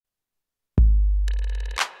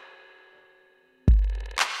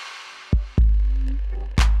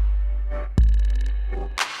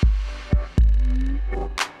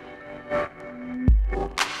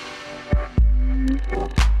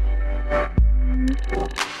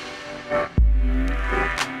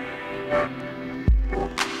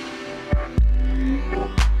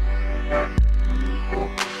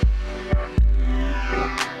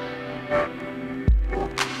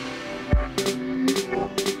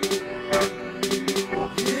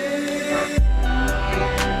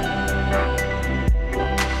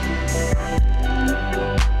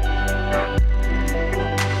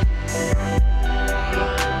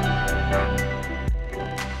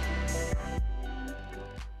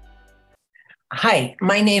Hi,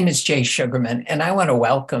 my name is Jay Sugarman, and I want to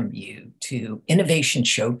welcome you to Innovation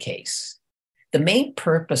Showcase. The main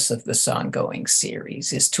purpose of this ongoing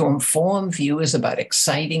series is to inform viewers about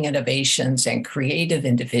exciting innovations and creative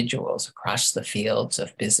individuals across the fields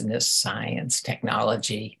of business, science,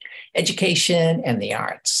 technology, education, and the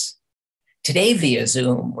arts. Today, via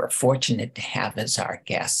Zoom, we're fortunate to have as our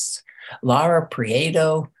guests Laura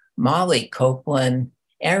Prieto, Molly Copeland,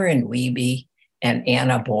 Erin Wiebe, and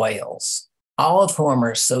Anna Boyles, all of whom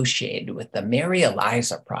are associated with the Mary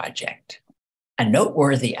Eliza Project, a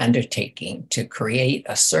noteworthy undertaking to create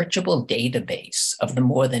a searchable database of the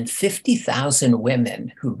more than 50,000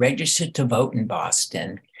 women who registered to vote in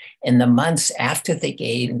Boston in the months after they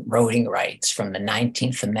gained voting rights from the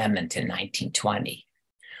 19th Amendment in 1920.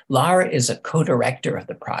 Laura is a co-director of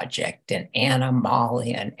the project, and Anna,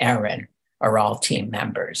 Molly, and Erin are all team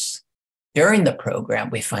members. During the program,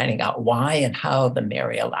 we're finding out why and how the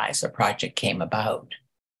Mary Eliza Project came about,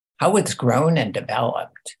 how it's grown and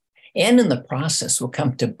developed, and in the process, we'll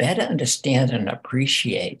come to better understand and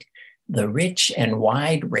appreciate the rich and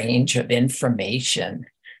wide range of information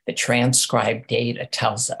the transcribed data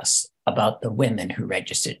tells us about the women who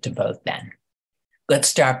registered to vote then. Let's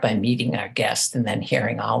start by meeting our guests and then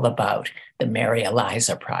hearing all about the Mary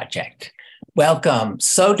Eliza Project. Welcome.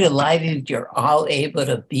 So delighted you're all able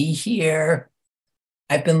to be here.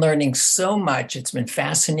 I've been learning so much. It's been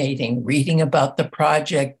fascinating reading about the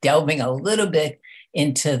project, delving a little bit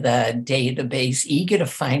into the database, eager to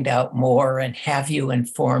find out more and have you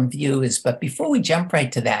inform viewers. But before we jump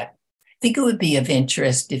right to that, I think it would be of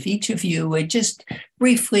interest if each of you would just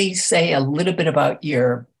briefly say a little bit about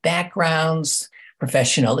your backgrounds,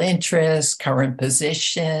 professional interests, current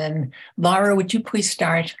position. Laura, would you please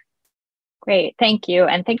start? Great, thank you.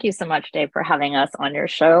 And thank you so much, Dave, for having us on your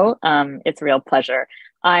show. It's a real pleasure.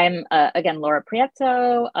 I'm, again, Laura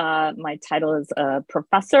Prieto. My title is a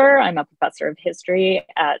professor. I'm a professor of history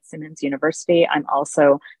at Simmons University. I'm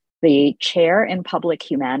also the chair in public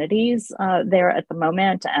humanities there at the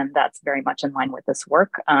moment, and that's very much in line with this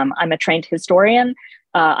work. I'm a trained historian.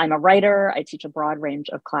 I'm a writer. I teach a broad range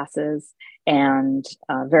of classes, and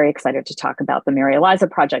very excited to talk about the Mary Eliza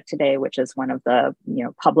Project today, which is one of the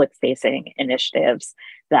public-facing initiatives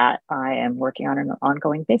that I am working on an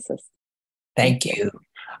ongoing basis. Thank you.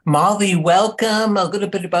 Molly, welcome. A little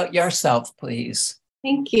bit about yourself, please.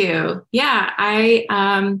 Thank you. Yeah,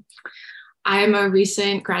 I'm a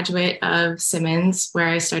recent graduate of Simmons, where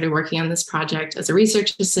I started working on this project as a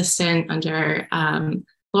research assistant under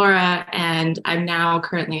Laura, and I'm now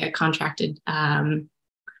currently a contracted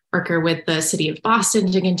worker with the city of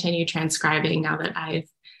Boston to continue transcribing now that I've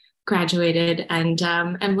graduated, and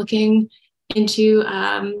I'm looking into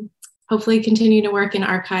hopefully continue to work in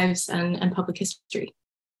archives and public history.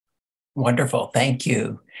 Wonderful, thank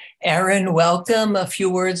you. Erin, welcome. A few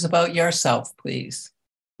words about yourself, please.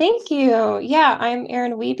 Thank you. Yeah, I'm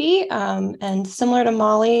Erin Wiebe, and similar to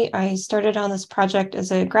Molly, I started on this project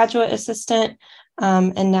as a graduate assistant,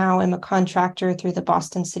 and now I'm a contractor through the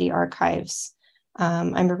Boston City Archives.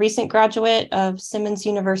 I'm a recent graduate of Simmons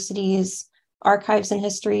University's Archives and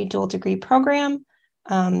History dual degree program,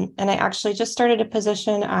 and I actually just started a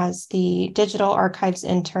position as the digital archives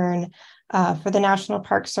intern for the National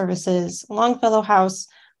Park Service's Longfellow House,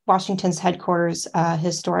 Washington's headquarters,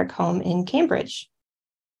 historic home in Cambridge.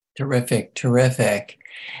 Terrific, terrific.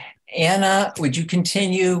 Anna, would you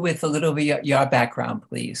continue with a little bit of your background,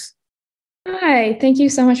 please? Hi, thank you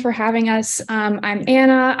so much for having us. I'm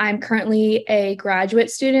Anna. I'm currently a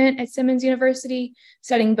graduate student at Simmons University,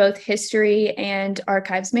 studying both history and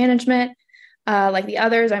archives management. Like the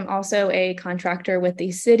others, I'm also a contractor with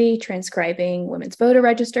the city, transcribing women's voter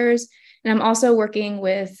registers. And I'm also working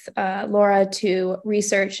with Laura to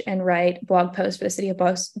research and write blog posts for the city of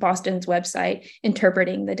Boston's website,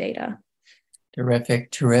 interpreting the data.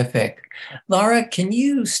 Terrific, terrific. Laura, can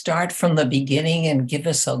you start from the beginning and give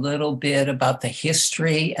us a little bit about the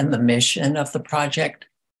history and the mission of the project?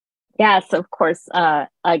 Yes, of course.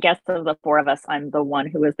 I guess of the four of us, I'm the one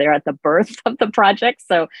who was there at the birth of the project.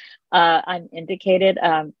 So I'm indicated.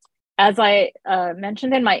 As I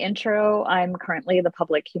mentioned in my intro, I'm currently the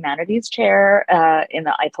public humanities chair in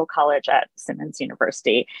the Eiffel College at Simmons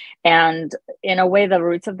University. And in a way, the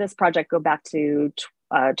roots of this project go back to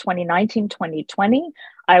 2019, 2020.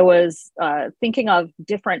 I was thinking of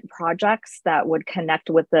different projects that would connect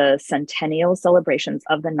with the centennial celebrations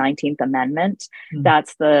of the 19th Amendment. Mm-hmm.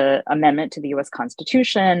 That's the amendment to the US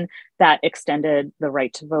Constitution that extended the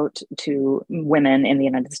right to vote to women in the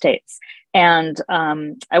United States. And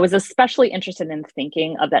I was especially interested in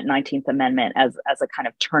thinking of that 19th Amendment as a kind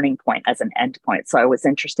of turning point, as an end point. So I was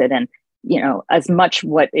interested in as much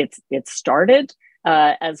what it started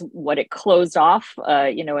as what it closed off.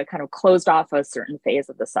 It kind of closed off a certain phase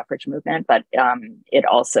of the suffrage movement, but it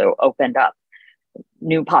also opened up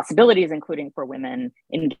new possibilities, including for women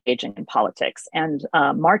engaging in politics. And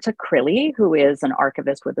Marta Crilly, who is an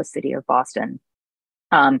archivist with the city of Boston,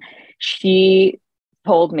 she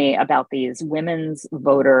told me about these women's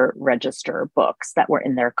voter register books that were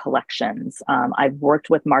in their collections. I've worked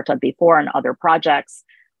with Marta before on other projects.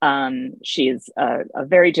 She's a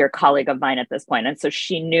very dear colleague of mine at this point. And so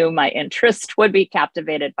she knew my interest would be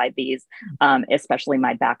captivated by these, especially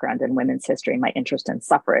my background in women's history, my interest in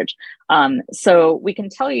suffrage. So we can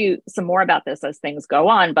tell you some more about this as things go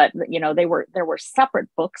on, but there were separate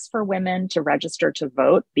books for women to register to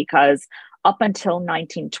vote, because up until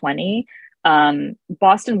 1920,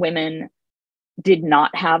 Boston women did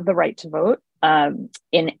not have the right to vote.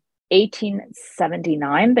 In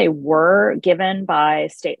 1879, they were given by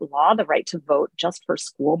state law the right to vote just for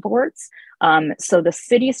school boards. So the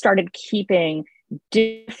city started keeping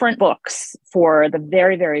different books for the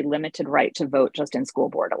very, very limited right to vote just in school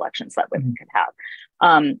board elections that women could have.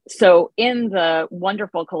 So in the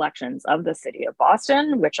wonderful collections of the city of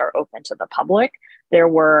Boston, which are open to the public, there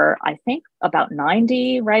were, I think, about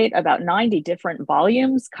 90 different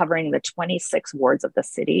volumes covering the 26 wards of the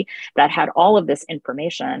city that had all of this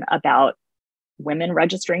information about women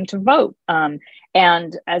registering to vote.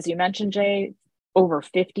 And as you mentioned, Jay, over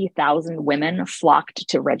 50,000 women flocked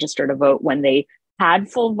to register to vote when they had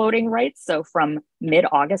full voting rights. So from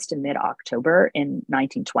mid-August to mid-October in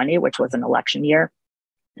 1920, which was an election year,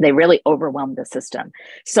 they really overwhelmed the system.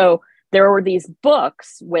 So there were these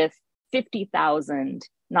books with 50,000,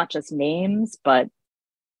 not just names, but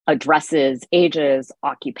addresses, ages,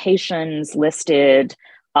 occupations listed,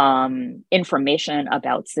 information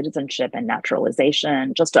about citizenship and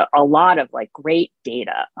naturalization, just a lot of great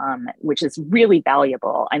data, which is really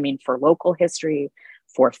valuable. I mean, for local history,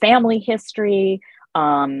 for family history.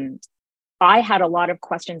 I had a lot of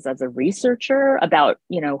questions as a researcher about,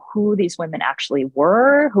 who these women actually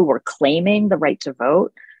were, who were claiming the right to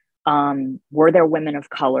vote. Were there women of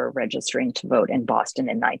color registering to vote in Boston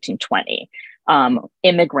in 1920?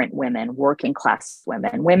 Immigrant women, working class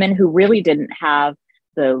women, women who really didn't have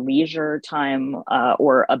the leisure time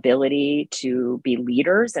or ability to be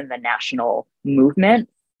leaders in the national movement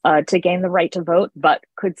to gain the right to vote, but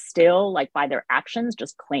could still, by their actions,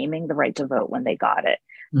 just claiming the right to vote when they got it,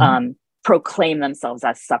 proclaim themselves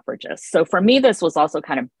as suffragists. So for me, this was also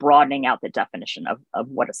kind of broadening out the definition of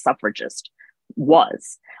what a suffragist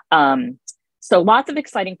was. So lots of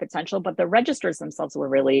exciting potential, but the registers themselves were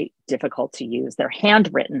really difficult to use. They're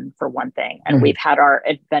handwritten, for one thing. And we've had our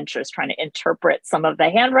adventures trying to interpret some of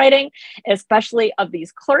the handwriting, especially of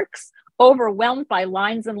these clerks, overwhelmed by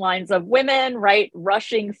lines and lines of women, right,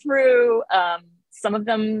 rushing through, some of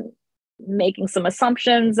them making some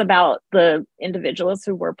assumptions about the individuals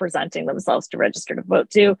who were presenting themselves to register to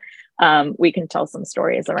vote to. We can tell some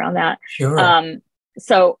stories around that. Sure.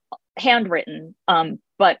 So handwritten,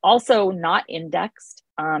 but also not indexed.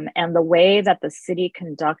 And the way that the city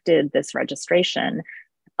conducted this registration,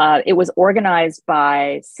 it was organized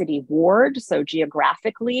by city ward. So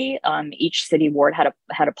geographically, each city ward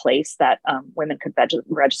had a place that women could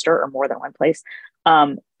register, or more than one place.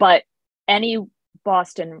 But any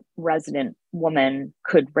Boston resident woman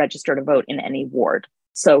could register to vote in any ward.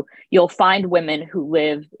 So you'll find women who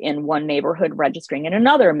live in one neighborhood registering in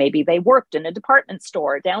another. Maybe they worked in a department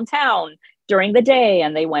store downtown during the day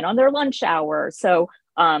and they went on their lunch hour. So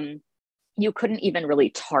you couldn't even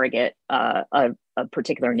really target a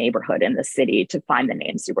particular neighborhood in the city to find the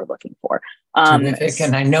names you were looking for. Terrific.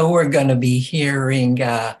 And I know we're going to be hearing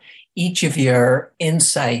each of your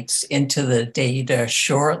insights into the data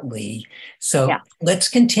shortly. So let's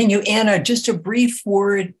continue. Anna, just a brief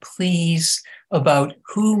word, please, about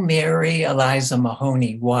who Mary Eliza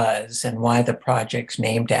Mahoney was and why the project's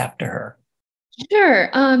named after her. Sure.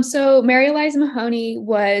 So Mary Eliza Mahoney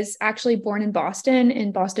was actually born in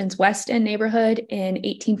Boston's West End neighborhood in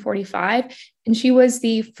 1845. And she was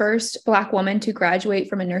the first Black woman to graduate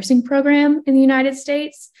from a nursing program in the United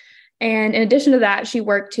States. And in addition to that, she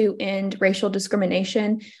worked to end racial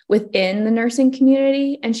discrimination within the nursing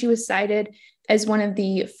community. And she was cited as one of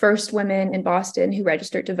the first women in Boston who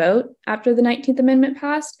registered to vote after the 19th Amendment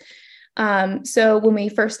passed. So when we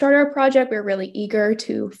first started our project, we were really eager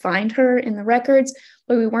to find her in the records,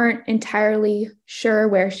 but we weren't entirely sure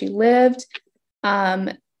where she lived.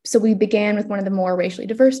 So we began with one of the more racially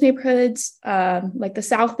diverse neighborhoods, like the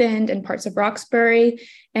South End and parts of Roxbury.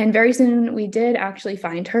 And very soon we did actually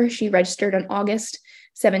find her. She registered on August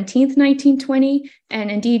 17th, 1920.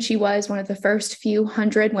 And indeed, she was one of the first few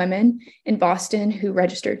hundred women in Boston who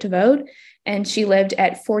registered to vote. And she lived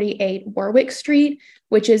at 48 Warwick Street,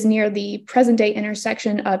 which is near the present-day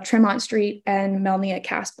intersection of Tremont Street and Melnia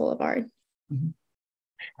Cass Boulevard. Mm-hmm.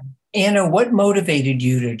 Anna, what motivated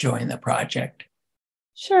you to join the project?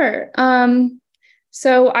 Sure.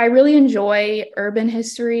 So I really enjoy urban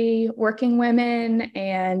history, working women,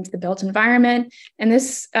 and the built environment. And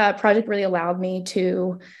this project really allowed me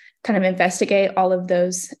to kind of investigate all of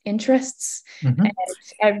those interests. Mm-hmm. And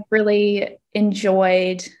I've really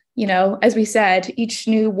enjoyed, as we said, each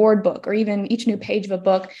new ward book or even each new page of a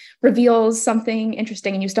book reveals something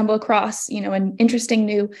interesting, and you stumble across, an interesting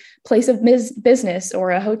new place of business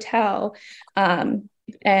or a hotel.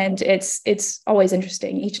 And it's always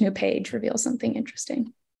interesting. Each new page reveals something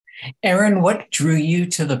interesting. Erin, what drew you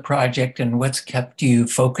to the project and what's kept you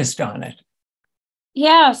focused on it?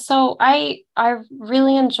 Yeah, so I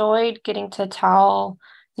really enjoyed getting to tell,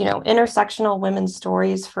 intersectional women's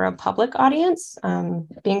stories for a public audience,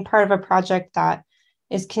 being part of a project that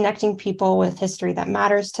is connecting people with history that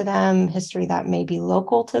matters to them, history that may be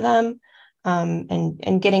local to them.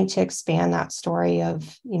 And getting to expand that story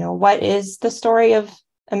of, what is the story of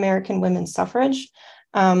American women's suffrage.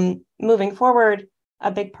 Moving forward,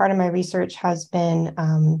 a big part of my research has been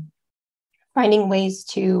finding ways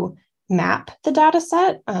to map the data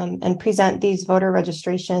set and present these voter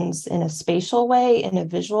registrations in a spatial way, in a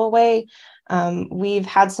visual way. We've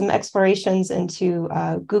had some explorations into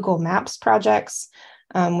Google Maps projects,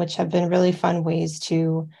 which have been really fun ways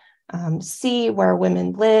to see where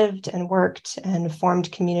women lived and worked and formed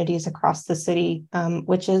communities across the city,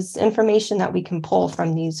 which is information that we can pull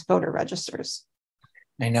from these voter registers.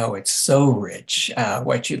 I know it's so rich,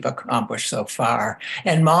 what you've accomplished so far.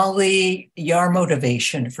 And Molly, your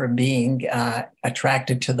motivation for being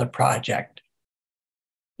attracted to the project?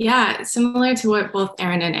 Yeah, similar to what both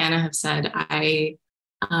Erin and Anna have said, I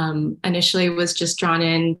initially was just drawn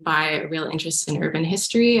in by a real interest in urban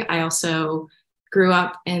history. I also grew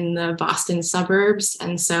up in the Boston suburbs,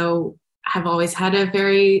 and so have always had a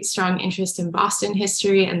very strong interest in Boston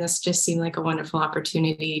history. And this just seemed like a wonderful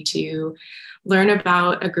opportunity to learn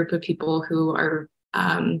about a group of people who are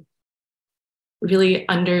really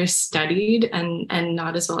understudied and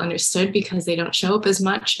not as well understood because they don't show up as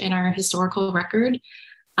much in our historical record.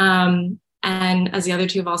 And as the other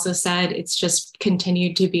two have also said, it's just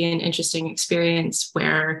continued to be an interesting experience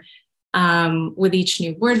where with each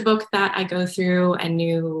new word book that I go through, a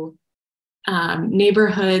new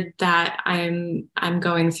neighborhood that I'm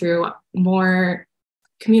going through, more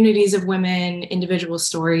communities of women, individual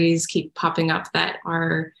stories keep popping up that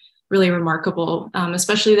are really remarkable,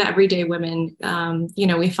 especially the everyday women.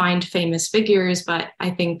 We find famous figures, but I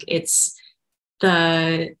think it's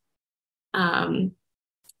the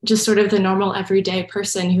just sort of the normal everyday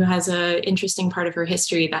person who has an interesting part of her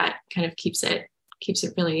history that kind of keeps it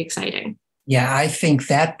really exciting. Yeah, I think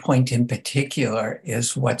that point in particular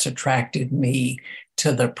is what's attracted me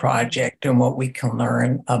to the project and what we can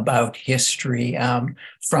learn about history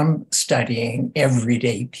from studying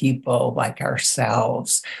everyday people like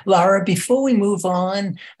ourselves. Laura, before we move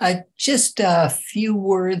on, just a few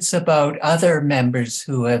words about other members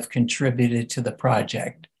who have contributed to the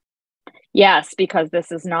project. Yes, because this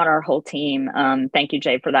is not our whole team. Thank you,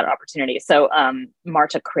 Jay, for that opportunity. So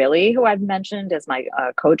Marta Crilly, who I've mentioned is my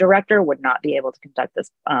co-director, would not be able to conduct this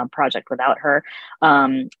project without her.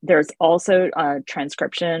 There's also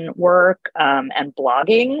transcription work and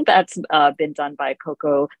blogging that's been done by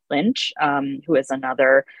Coco Lynch, who is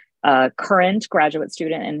another current graduate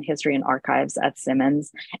student in history and archives at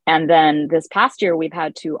Simmons. And then this past year, we've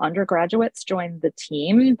had 2 undergraduates join the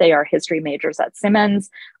team. They are history majors at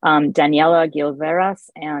Simmons, Daniela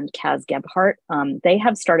Gilveras and Kaz Gebhardt. They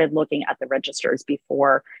have started looking at the registers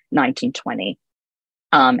before 1920.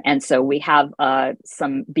 And so we have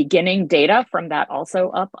some beginning data from that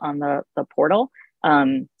also up on the portal.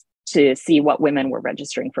 To see what women were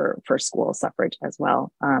registering for school suffrage as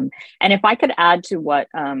well. And if I could add to what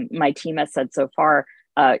my team has said so far,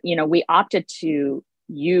 we opted to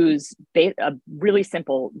use a really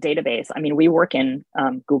simple database. I mean, we work in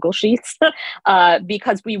Google Sheets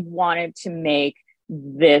because we wanted to make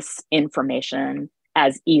this information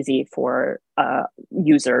as easy for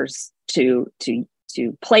users to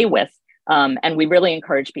play with. And we really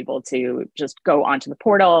encourage people to just go onto the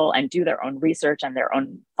portal and do their own research and their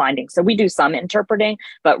own findings. So we do some interpreting,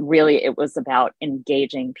 but really it was about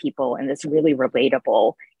engaging people in this really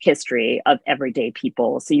relatable history of everyday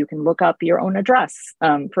people. So you can look up your own address.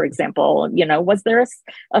 For example, was there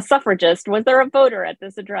a suffragist? Was there a voter at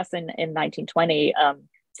this address in 1920?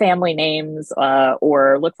 family names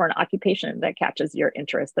or look for an occupation that catches your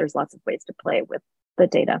interest. There's lots of ways to play with the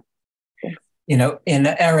data. Thanks. You know, and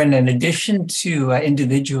Erin, in addition to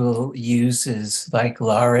individual uses like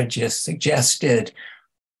Laura just suggested,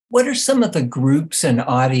 what are some of the groups and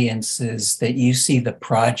audiences that you see the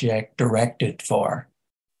project directed for?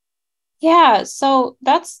 Yeah, so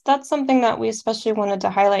that's something that we especially wanted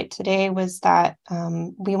to highlight today, was that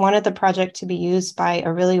we wanted the project to be used by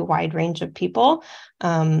a really wide range of people.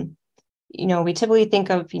 We typically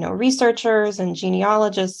think of, researchers and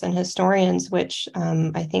genealogists and historians, which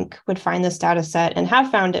I think would find this data set and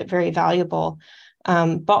have found it very valuable,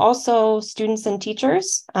 but also students and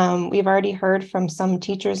teachers. We've already heard from some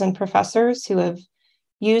teachers and professors who have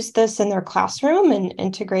used this in their classroom and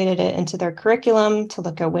integrated it into their curriculum to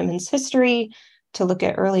look at women's history, to look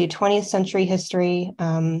at early 20th century history.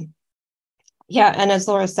 And as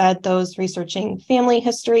Laura said, those researching family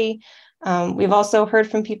history. We've also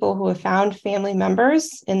heard from people who have found family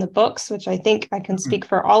members in the books, which I think I can speak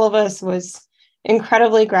for all of us was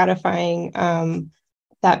incredibly gratifying,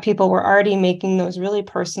 that people were already making those really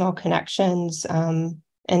personal connections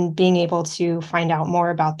and being able to find out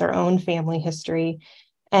more about their own family history.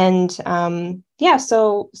 And so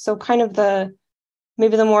kind of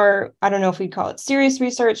maybe the more, I don't know if we'd call it serious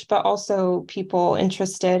research, but also people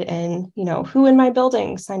interested in, who in my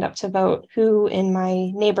building signed up to vote, who in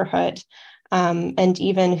my neighborhood, and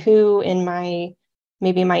even who in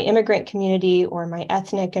maybe my immigrant community or my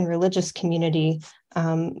ethnic and religious community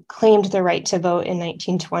claimed the right to vote in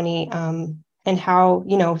 1920, and how,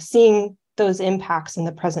 seeing those impacts in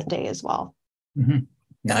the present day as well. Mm-hmm.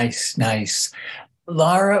 Nice.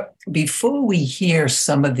 Laura, before we hear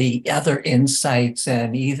some of the other insights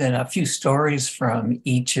and even a few stories from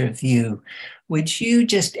each of you, would you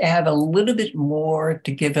just add a little bit more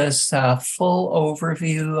to give us a full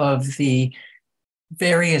overview of the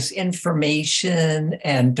various information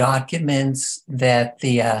and documents that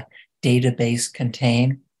the database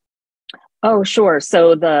contain? Oh, sure.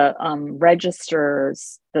 So the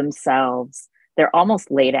registers themselves, they're almost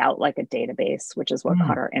laid out like a database, which is what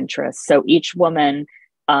caught our interest. So each woman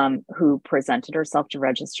who presented herself to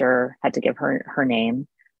register had to give her name,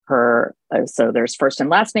 so there's first and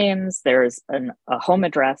last names, there's a home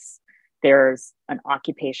address, there's an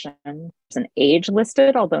occupation, there's an age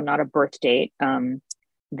listed, although not a birth date.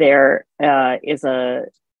 There is an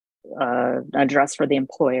address for the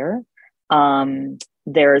employer.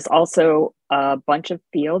 There's also a bunch of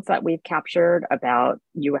fields that we've captured about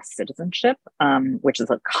U.S. citizenship, which is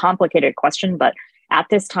a complicated question, but at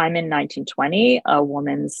this time in 1920, a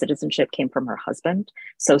woman's citizenship came from her husband.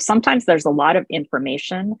 So sometimes there's a lot of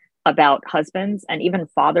information about husbands and even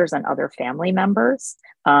fathers and other family members.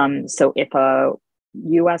 So if a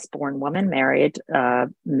U.S. born woman married a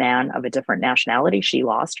man of a different nationality, she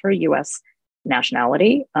lost her U.S.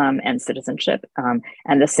 nationality and citizenship.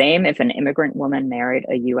 And the same if an immigrant woman married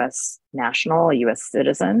a U.S. national, a U.S.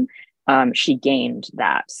 citizen, she gained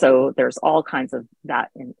that. So there's all kinds of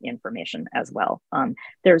that information as well.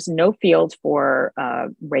 There's no field for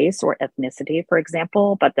race or ethnicity, for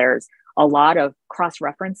example, but there's a lot of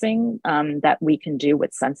cross-referencing that we can do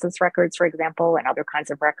with census records, for example, and other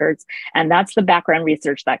kinds of records. And that's the background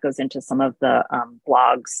research that goes into some of the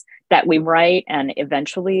blogs that we write. And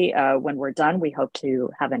eventually, when we're done, we hope to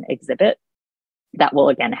have an exhibit that will,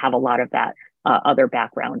 again, have a lot of that other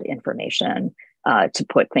background information to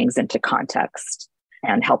put things into context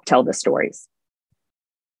and help tell the stories.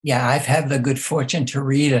 Yeah, I've had the good fortune to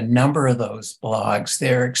read a number of those blogs.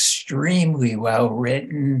 They're extremely well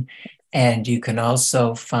written, and you can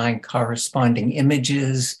also find corresponding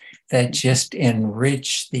images that just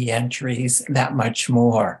enrich the entries that much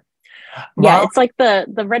more. Yeah, it's like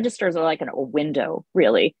the registers are like a window,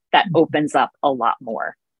 really, that opens up a lot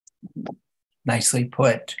more. Nicely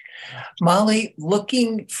put. Molly,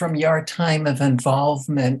 looking from your time of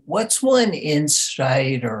involvement, what's one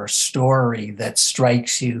insight or story that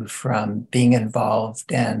strikes you from being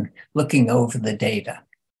involved and looking over the data?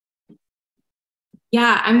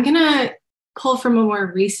 Yeah, I'm going to pull from a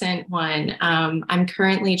more recent one. I'm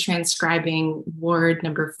currently transcribing Ward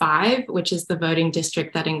number 5, which is the voting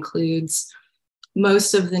district that includes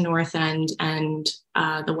most of the North End and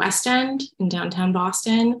the West End in downtown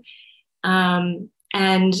Boston.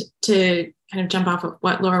 And to kind of jump off of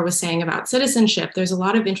what Laura was saying about citizenship, there's a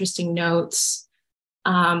lot of interesting notes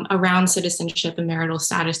around citizenship and marital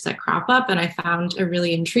status that crop up. And I found a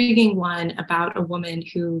really intriguing one about a woman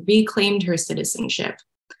who reclaimed her citizenship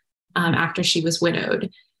after she was widowed.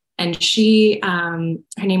 And she, her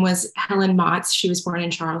name was Helen Motts. She was born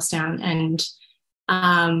in Charlestown. And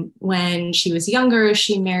when she was younger,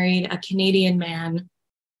 she married a Canadian man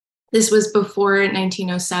This was before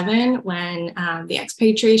 1907 when the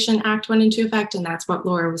Expatriation Act went into effect, and that's what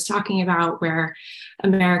Laura was talking about, where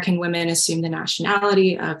American women assumed the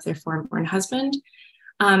nationality of their foreign-born husband.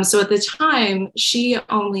 So at the time, she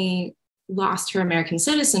only lost her American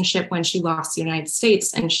citizenship when she lost the United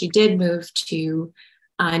States, and she did move to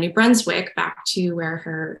New Brunswick, back to where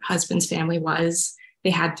her husband's family was. They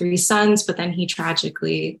had 3 sons, but then he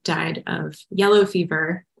tragically died of yellow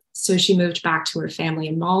fever. So she moved back to her family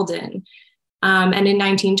in Malden. And in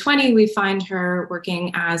 1920, we find her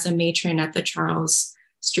working as a matron at the Charles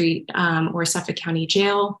Street or Suffolk County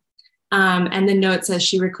Jail. And the note says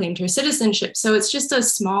she reclaimed her citizenship. So it's just a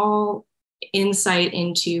small insight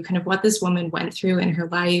into kind of what this woman went through in her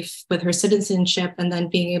life with her citizenship, and then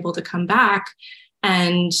being able to come back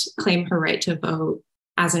and claim her right to vote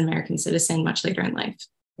as an American citizen much later in life.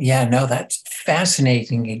 Yeah, no, that's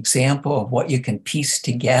fascinating example of what you can piece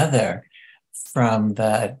together from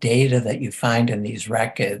the data that you find in these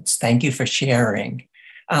records. Thank you for sharing.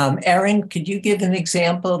 Erin, could you give an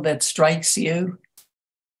example that strikes you?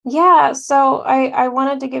 Yeah, so I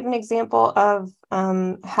wanted to give an example of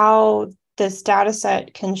how this data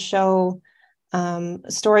set can show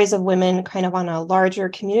stories of women kind of on a larger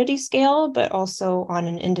community scale, but also on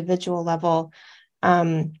an individual level.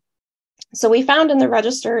 So we found in the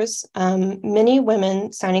registers many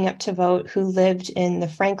women signing up to vote who lived in the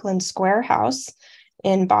Franklin Square house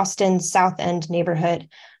in Boston's South End neighborhood.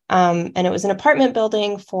 And it was an apartment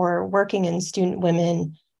building for working and student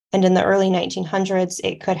women. And in the early 1900s,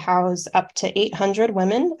 it could house up to 800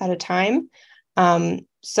 women at a time.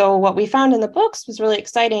 So what we found in the books was really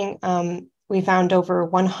exciting. We found over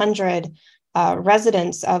 100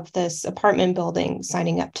 residents of this apartment building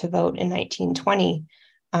signing up to vote in 1920.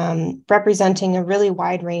 Representing a really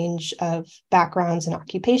wide range of backgrounds and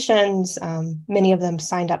occupations. Many of them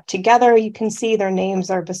signed up together. You can see their names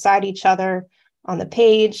are beside each other on the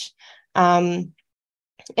page. And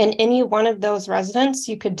any one of those residents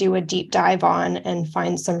you could do a deep dive on and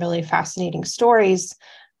find some really fascinating stories.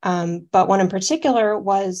 But one in particular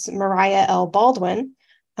was Mariah L. Baldwin,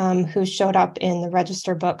 who showed up in the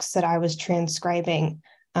register books that I was transcribing.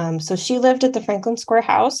 So she lived at the Franklin Square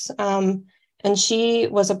house. And she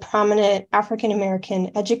was a prominent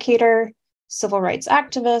African-American educator, civil rights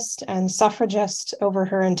activist, and suffragist over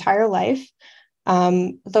her entire life.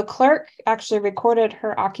 The clerk actually recorded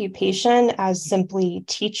her occupation as simply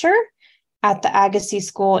teacher at the Agassiz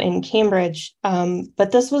School in Cambridge.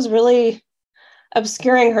 But this was really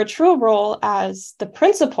obscuring her true role as the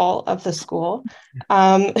principal of the school.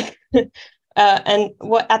 And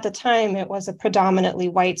what at the time, it was a predominantly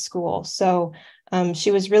white school. So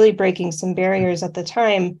she was really breaking some barriers at the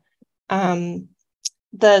time.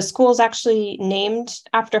 The school is actually named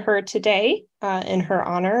after her today in her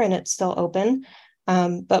honor, and it's still open.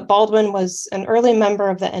 But Baldwin was an early member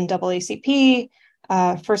of the NAACP,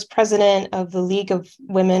 first president of the League of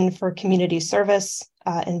Women for Community Service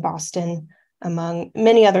in Boston, among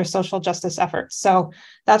many other social justice efforts. So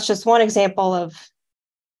that's just one example of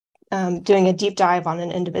doing a deep dive on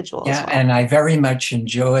an individual as well. And I very much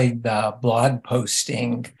enjoyed the blog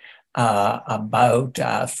posting about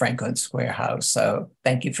Franklin Square House. So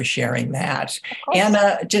thank you for sharing that.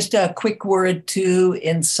 Anna, just a quick word to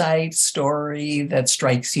insight story that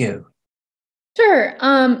strikes you. Sure.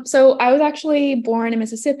 So I was actually born in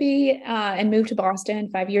Mississippi and moved to Boston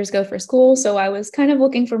 5 years ago for school. So I was kind of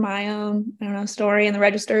looking for my own, story in the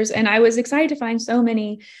registers. And I was excited to find so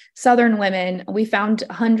many Southern women. We found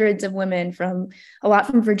hundreds of women a lot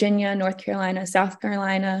from Virginia, North Carolina, South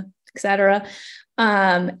Carolina, et cetera.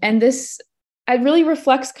 And this it really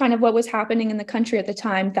reflects kind of what was happening in the country at the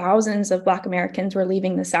time. Thousands of Black Americans were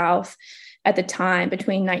leaving the South at the time.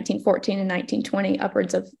 Between 1914 and 1920,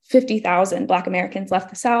 upwards of 50,000 Black Americans left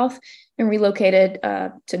the South and relocated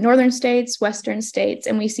to northern states, western states,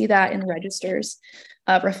 and we see that in the registers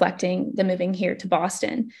reflecting the moving here to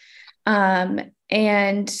Boston.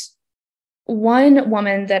 And one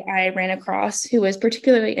woman that I ran across who was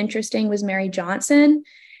particularly interesting was Mary Johnson.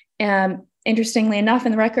 Interestingly enough,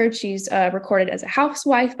 in the record, she's recorded as a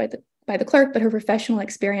housewife by the clerk, but her professional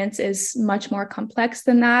experience is much more complex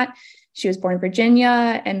than that. She was born in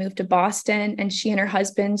Virginia and moved to Boston, and she and her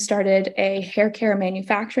husband started a hair care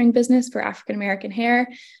manufacturing business for African-American hair.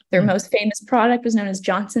 Their most famous product was known as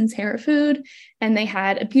Johnson's Hair Food, and they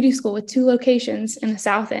had a beauty school with 2 locations in the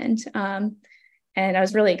South End. And I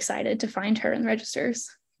was really excited to find her in the registers.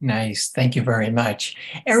 Nice. Thank you very much.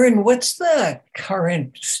 Erin, what's the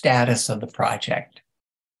current status of the project?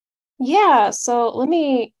 Yeah, so let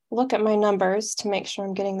me look at my numbers to make sure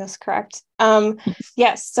I'm getting this correct.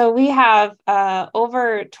 Yes, so we have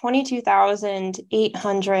over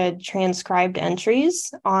 22,800 transcribed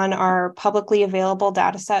entries on our publicly available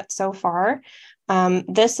data set so far.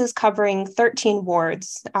 This is covering 13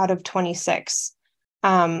 wards out of 26.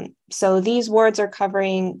 So these wards are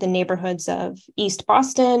covering the neighborhoods of East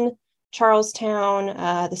Boston, Charlestown,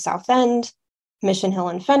 the South End, Mission Hill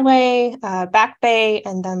and Fenway, Back Bay,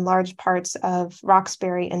 and then large parts of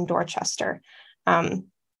Roxbury and Dorchester.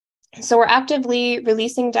 So we're actively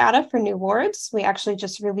releasing data for new wards. We actually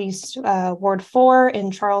just released Ward 4 in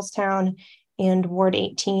Charlestown and Ward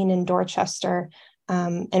 18 in Dorchester.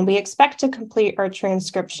 And we expect to complete our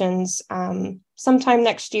transcriptions sometime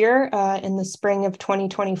next year in the spring of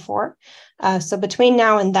 2024. So between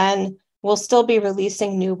now and then, we'll still be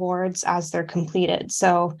releasing new wards as they're completed.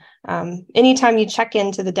 So anytime you check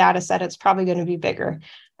into the data set, it's probably going to be bigger.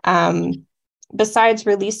 Besides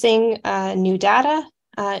releasing new data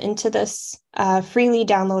into this freely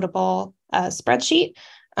downloadable spreadsheet,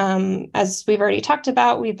 as we've already talked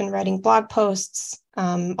about, we've been writing blog posts,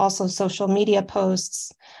 also social media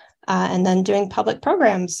posts, and then doing public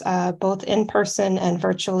programs, both in person and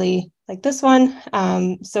virtually like this one.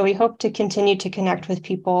 So we hope to continue to connect with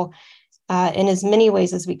people in as many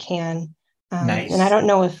ways as we can. Nice. And I don't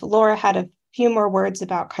know if Laura had a few more words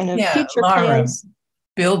about kind of future Laura, plans.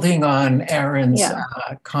 Building on Erin's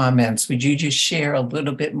comments, would you just share a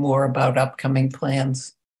little bit more about upcoming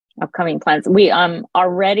plans? Upcoming plans. We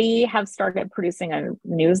already have started producing a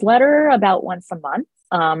newsletter about once a month.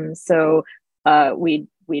 So we'd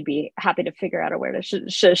be happy to figure out a way to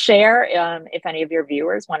share. If any of your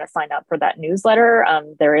viewers want to sign up for that newsletter,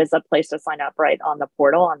 there is a place to sign up right on the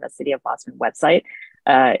portal on the City of Boston website.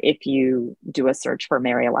 If you do a search for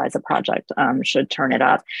Mary Eliza Project, should turn it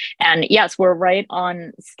up. And yes, we're right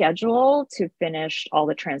on schedule to finish all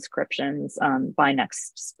the transcriptions by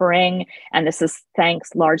next spring. And this is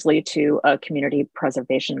thanks largely to a community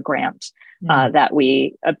preservation grant that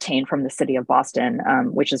we obtained from the City of Boston,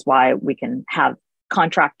 which is why we can have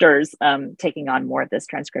contractors taking on more of this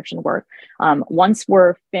transcription work. Once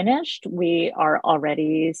we're finished, we are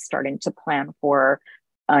already starting to plan for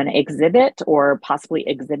an exhibit or possibly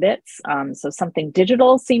exhibits. So something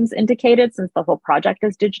digital seems indicated since the whole project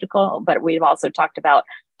is digital, but we've also talked about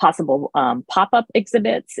possible pop-up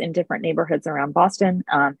exhibits in different neighborhoods around Boston.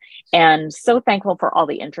 And so thankful for all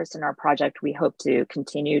the interest in our project. We hope to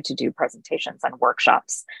continue to do presentations and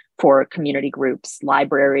workshops for community groups,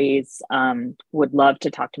 libraries, would love to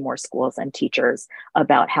talk to more schools and teachers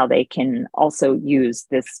about how they can also use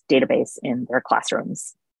this database in their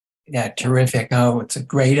classrooms. Yeah, terrific. Oh, it's a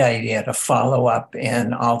great idea to follow up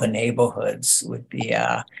in all the neighborhoods would be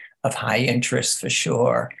of high interest for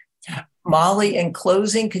sure. Molly, in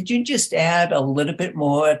closing, could you just add a little bit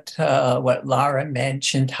more to what Laura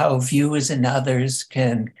mentioned, how viewers and others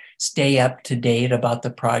can stay up to date about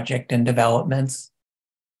the project and developments?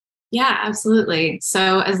 Yeah, absolutely.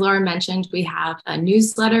 So as Laura mentioned, we have a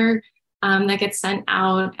newsletter that gets sent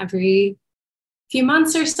out every few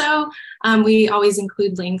months or so. We always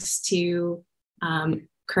include links to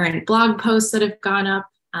current blog posts that have gone up.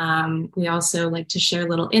 We also like to share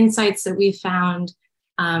little insights that we've found.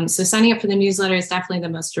 So signing up for the newsletter is definitely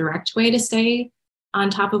the most direct way to stay on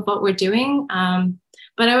top of what we're doing.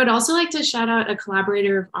 But I would also like to shout out a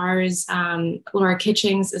collaborator of ours. Laura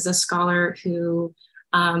Kitchings is a scholar who,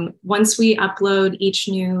 once we upload each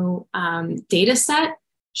new data set,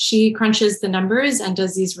 she crunches the numbers and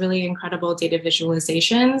does these really incredible data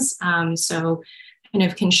visualizations. So kind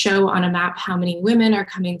of can show on a map how many women are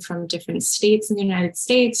coming from different states in the United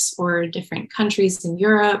States or different countries in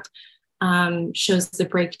Europe. Shows the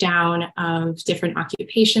breakdown of different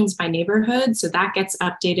occupations by neighborhood. So that gets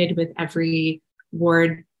updated with every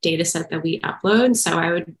ward data set that we upload. So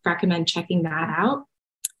I would recommend checking that out.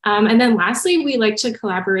 And then lastly, we like to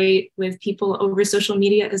collaborate with people over social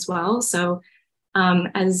media as well. So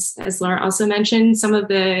as Laura also mentioned, some of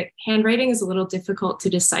the handwriting is a little difficult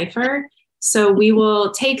to decipher. So we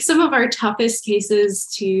will take some of our toughest cases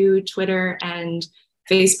to Twitter and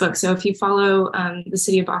Facebook. So if you follow the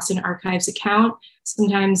City of Boston Archives account,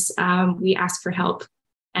 sometimes we ask for help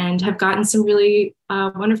and have gotten some really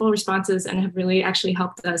wonderful responses and have really actually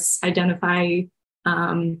helped us identify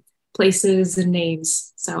places and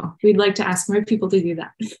names. So we'd like to ask more people to do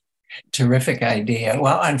that. Terrific idea.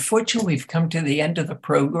 Well, unfortunately, we've come to the end of the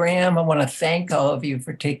program. I want to thank all of you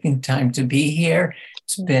for taking time to be here.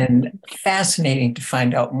 It's been fascinating to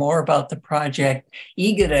find out more about the project.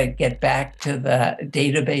 Eager to get back to the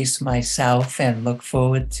database myself and look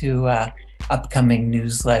forward to upcoming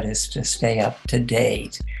newsletters to stay up to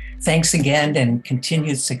date. Thanks again, and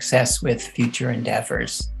continued success with future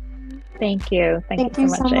endeavors. Thank you. Thank you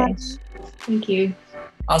so much. Thank you.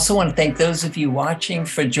 Also want to thank those of you watching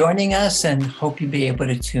for joining us, and hope you'll be able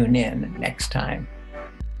to tune in next time.